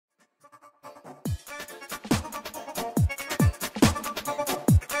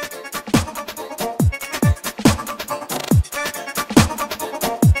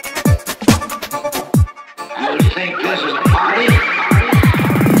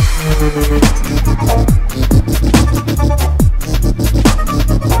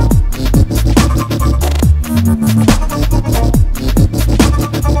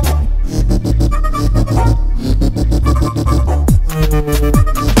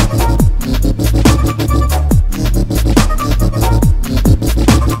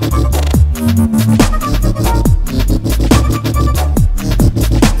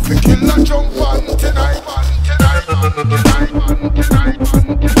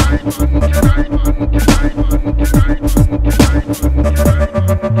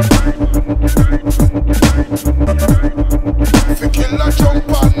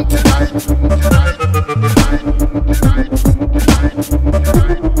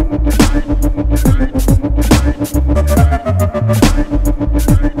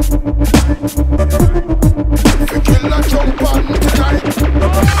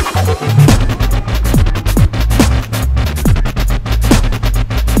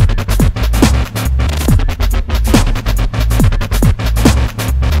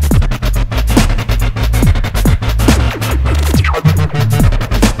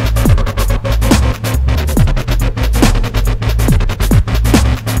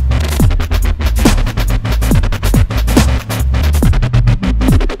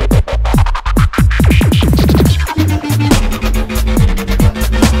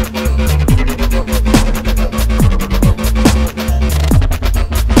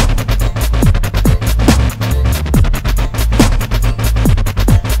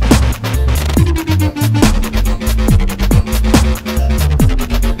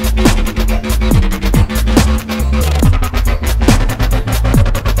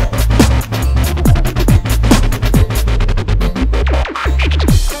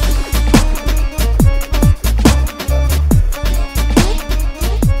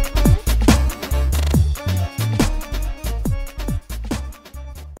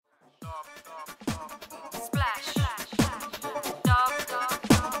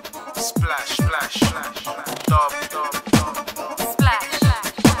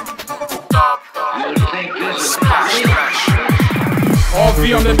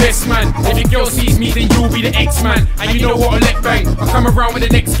I'm the best man. If your girl sees me, then you'll be the X-man. And you know what, I'll let bang. I come around with the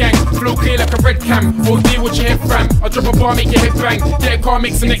next gang, flow clear like a red cam. Oh deal with your head fam. I drop a bar, make your head bang. Get a car,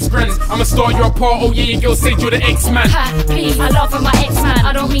 make some next brands. I'ma start your part, oh yeah, your girl said you're the X-man. Ha, please, I love for my X-man.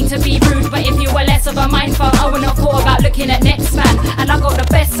 I don't mean to be rude, but if you were less of a mindful, I wouldn't have thought about looking at next man. And I got the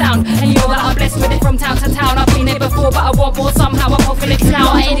best sound, and you know that I'm blessed with it from town to town. I've been there before, but I want more somehow. I'm off it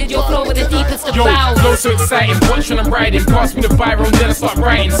now. I ended your flow with the deepest of bows. Flow so exciting, watch when I'm riding. Pass me the biro and then I start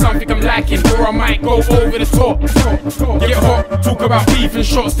writing something I'm lacking, or I might go over the top. Get hot, talk about beef and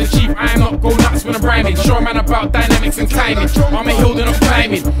shots. The chief, I am not go nuts when I'm rhyming. Show a man about dynamics and timing. I'm a hill, then I'm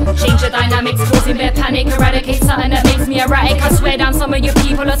climbing. Change the dynamics, causing their panic. Eradicate something that makes me erratic. I swear down some of you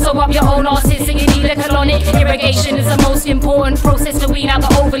people are so up your own arses, singing need a colonic. Irrigation is the most important process to weed out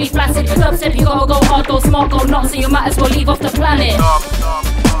the overly flaccid. Dubstep, you gotta go hard, go smart, go nuts, so you might as well leave off the planet.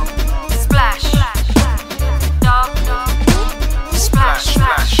 Splash. Dub. Splash.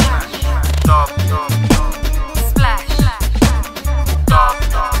 Splash. Dub. Splash. Dub.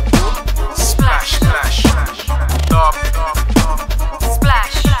 Splash. Splash. Dub.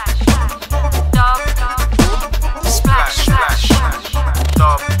 Splash. Dub. Splash. Splash.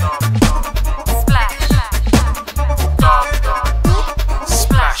 Dub. Splash. Dub.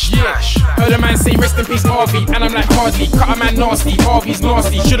 Splash. Yeah. Heard a man say rest in peace Harvey, and I'm like hardly. Cut a man nasty, Harvey's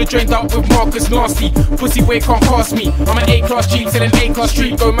nasty. Should've joined up with Marcus nasty. Pussy boy can't pass me. I'm an A-class Jeep, selling A-class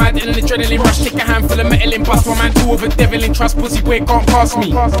street. Go mad in an adrenaline rush. Take a handful of metal and bust. My man two of a devil in trust. Pussy boy can't pass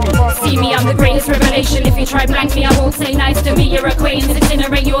me. See me, I'm the greatest revelation. If you try blank me, I won't say nice to me. Your acquaintance,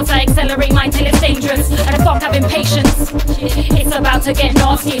 incinerate yours, I accelerate mine till it's dangerous. And fuck having patience. It's about to get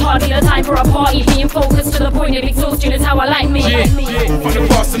nasty. Hardly the time for a party. Being focused to the point of exhaustion is how I like me. Yeah. Fuck the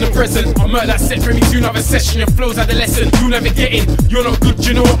past and the present. I murder that set for me to another session. Your flow's are the lesson. You never get in. You're not good,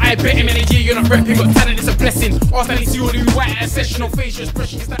 you know what? I bet him in a year you're not repping. Got talent, it's a blessing. After they see all the white at a session on facial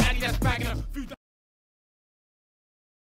expression, it's the Adidas bag.